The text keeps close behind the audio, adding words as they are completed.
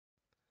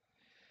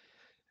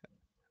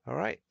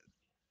Alright,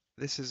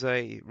 this is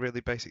a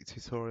really basic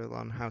tutorial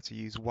on how to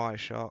use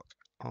Wireshark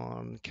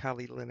on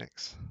Kali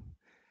Linux.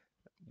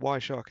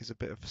 Wireshark is a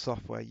bit of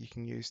software you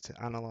can use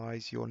to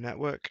analyze your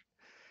network,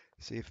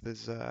 see if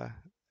there's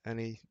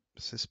any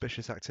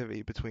suspicious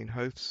activity between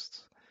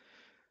hosts.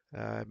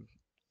 You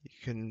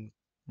can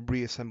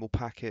reassemble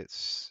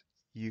packets.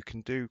 You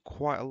can do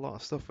quite a lot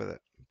of stuff with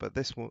it, but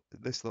this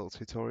little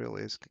tutorial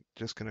is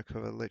just going to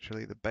cover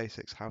literally the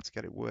basics, how to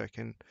get it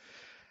working,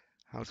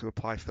 how to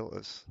apply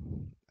filters.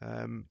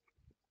 Um,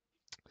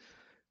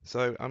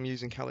 So I'm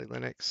using Kali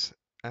Linux,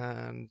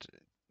 and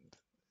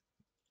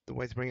the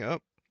way to bring it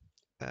up,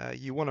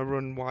 you want to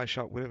run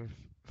Wireshark with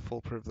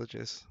full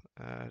privileges,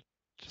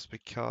 just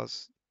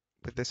because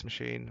with this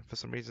machine, for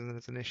some reason,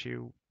 there's an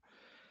issue.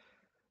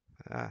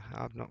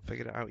 I've not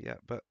figured it out yet,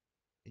 but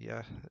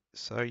yeah.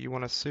 So you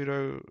want to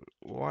sudo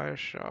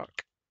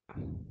Wireshark,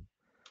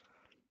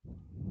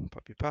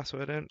 pop your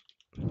password in,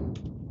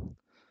 and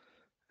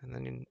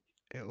then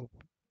it'll,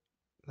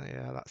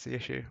 yeah, that's the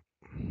issue.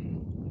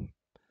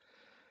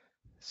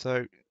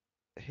 So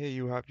here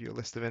you have your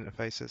list of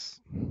interfaces.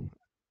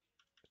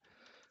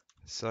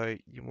 So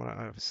you want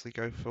to obviously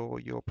go for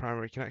your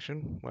primary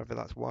connection, whether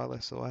that's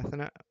wireless or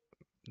Ethernet.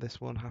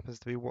 This one happens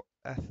to be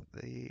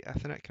the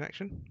Ethernet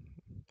connection.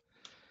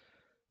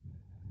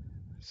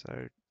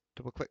 So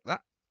double click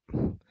that,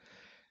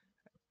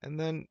 and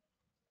then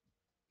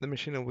the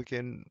machine will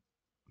begin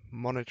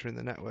monitoring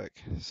the network.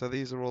 So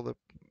these are all the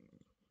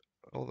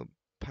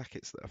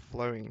packets that are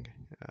flowing.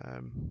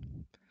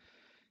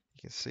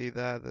 You can see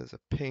there's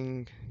a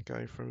ping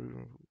going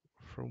through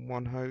from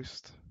one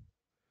host.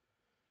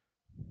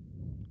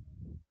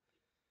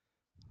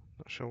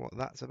 Not sure what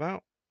that's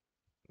about,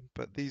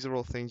 but these are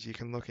all things you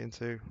can look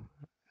into.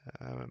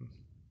 Um,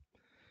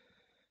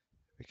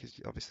 because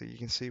obviously you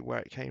can see where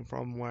it came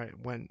from, where it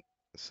went.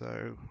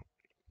 So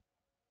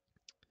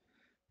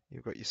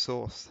you've got your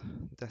source,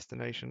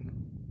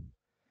 destination.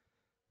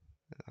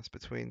 That's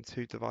between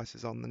two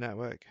devices on the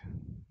network.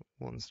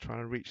 One's trying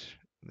to reach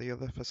the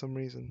other for some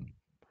reason.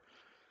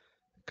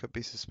 Could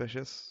be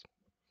suspicious,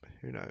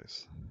 who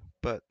knows.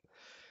 But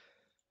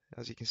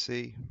as you can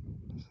see,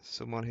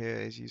 someone here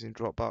is using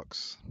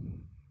Dropbox.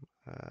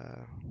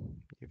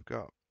 You've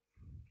got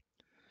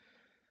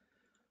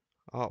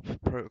ARP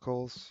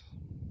protocols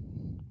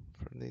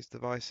from these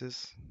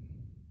devices.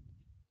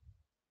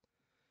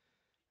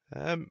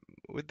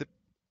 With the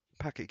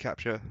packet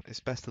capture, it's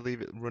best to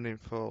leave it running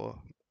for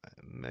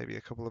maybe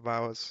a couple of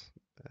hours.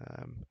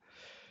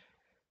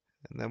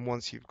 And then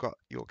once you've got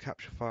your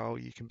capture file,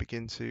 you can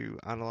begin to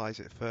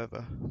analyze it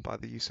further by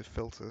the use of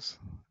filters.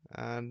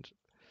 And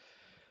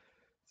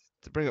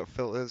to bring up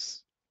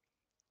filters,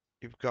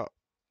 you've got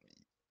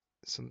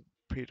some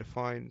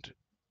predefined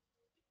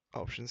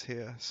options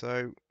here.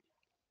 So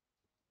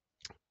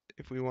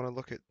if we want to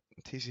look at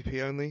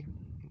TCP only,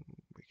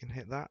 we can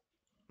hit that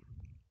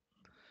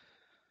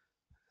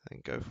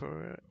and go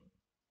for it.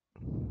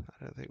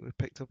 I don't think we've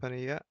picked up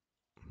any yet,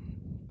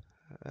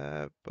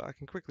 but I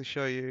can quickly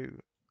show you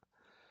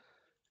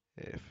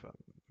if I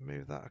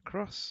move that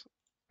across.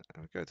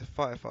 I'll go to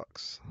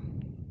Firefox.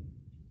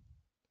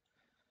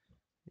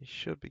 You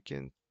should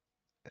begin,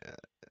 uh,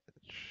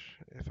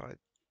 if I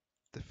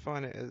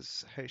define it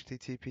as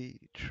HTTP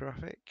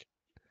traffic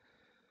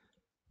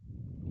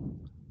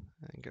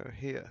and go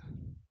here.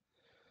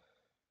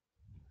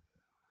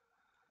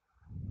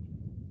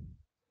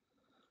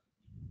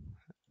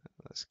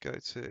 Let's go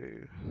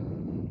to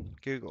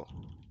Google.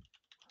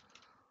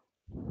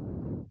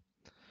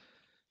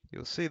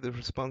 You'll see the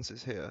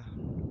responses here.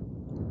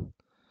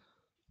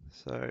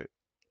 So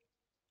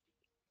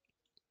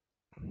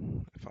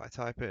if I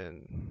type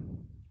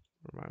in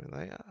remind me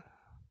later,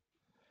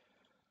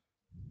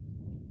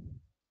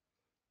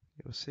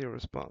 you'll see a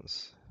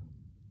response.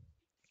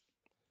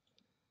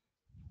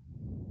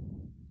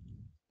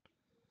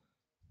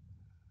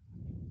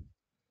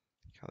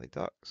 Kali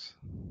Docs.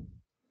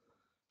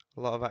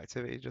 A lot of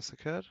activity just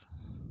occurred.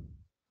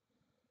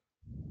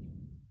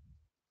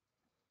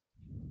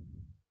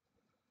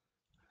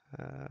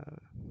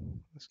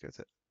 Let's go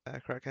to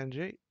Aircrack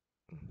NG.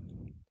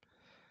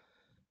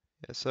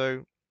 Yeah,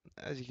 so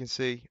as you can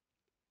see,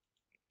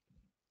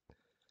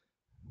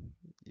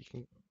 you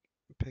can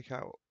pick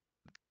out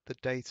the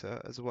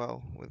data as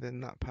well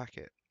within that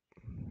packet.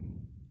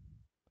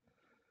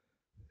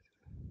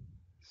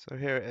 So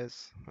here it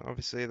is.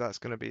 Obviously that's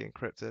going to be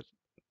encrypted,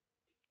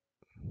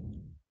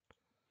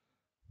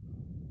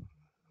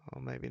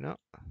 or maybe not.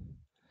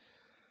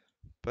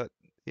 But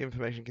the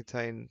information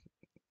contained,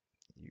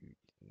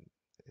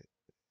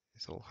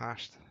 it's all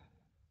hashed.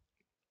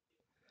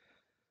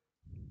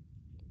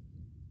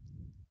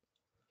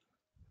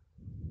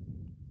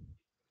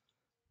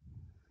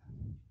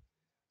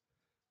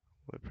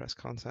 WordPress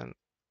content.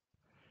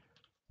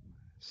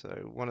 So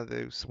one of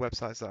those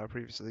websites that I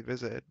previously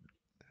visited,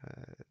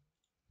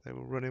 they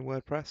were running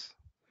WordPress.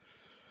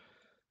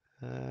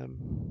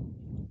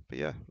 But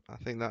yeah, I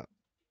think that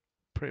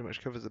pretty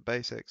much covers the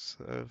basics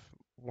of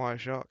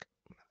Wireshark.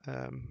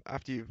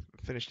 After you've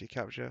finished your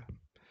capture,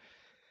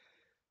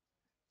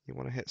 you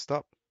want to hit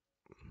stop,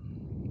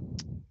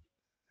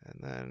 and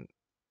then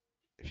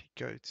if you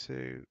go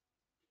to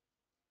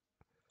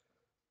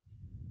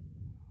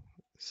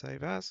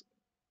save as,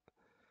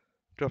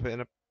 drop it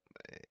in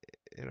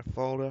a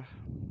folder,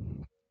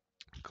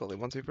 call it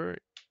 123,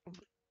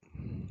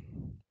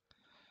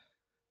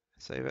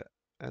 save it,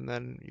 and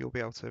then you'll be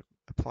able to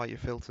apply your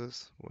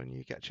filters when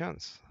you get a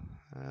chance.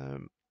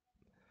 But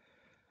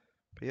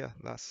yeah,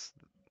 that's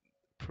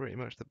pretty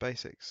much the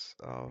basics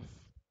of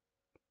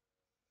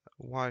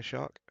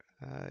Wireshark.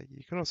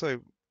 You can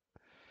also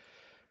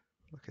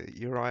look at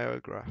your IO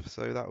graph.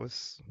 So that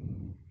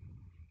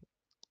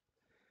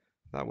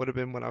would have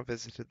been when I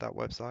visited that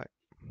website.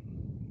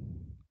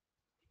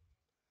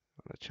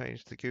 I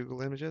changed to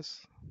Google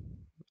Images.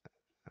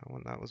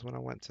 And that was when I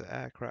went to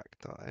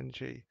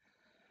aircrack.ng.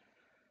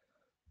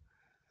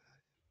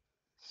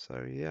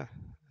 So yeah,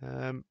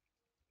 I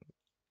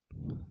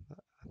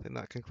think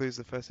that concludes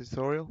the first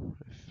tutorial.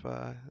 If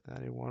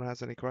anyone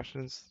has any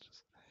questions,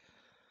 just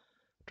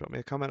drop me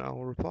a comment,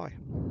 I'll reply.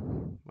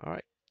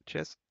 Alright,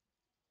 cheers.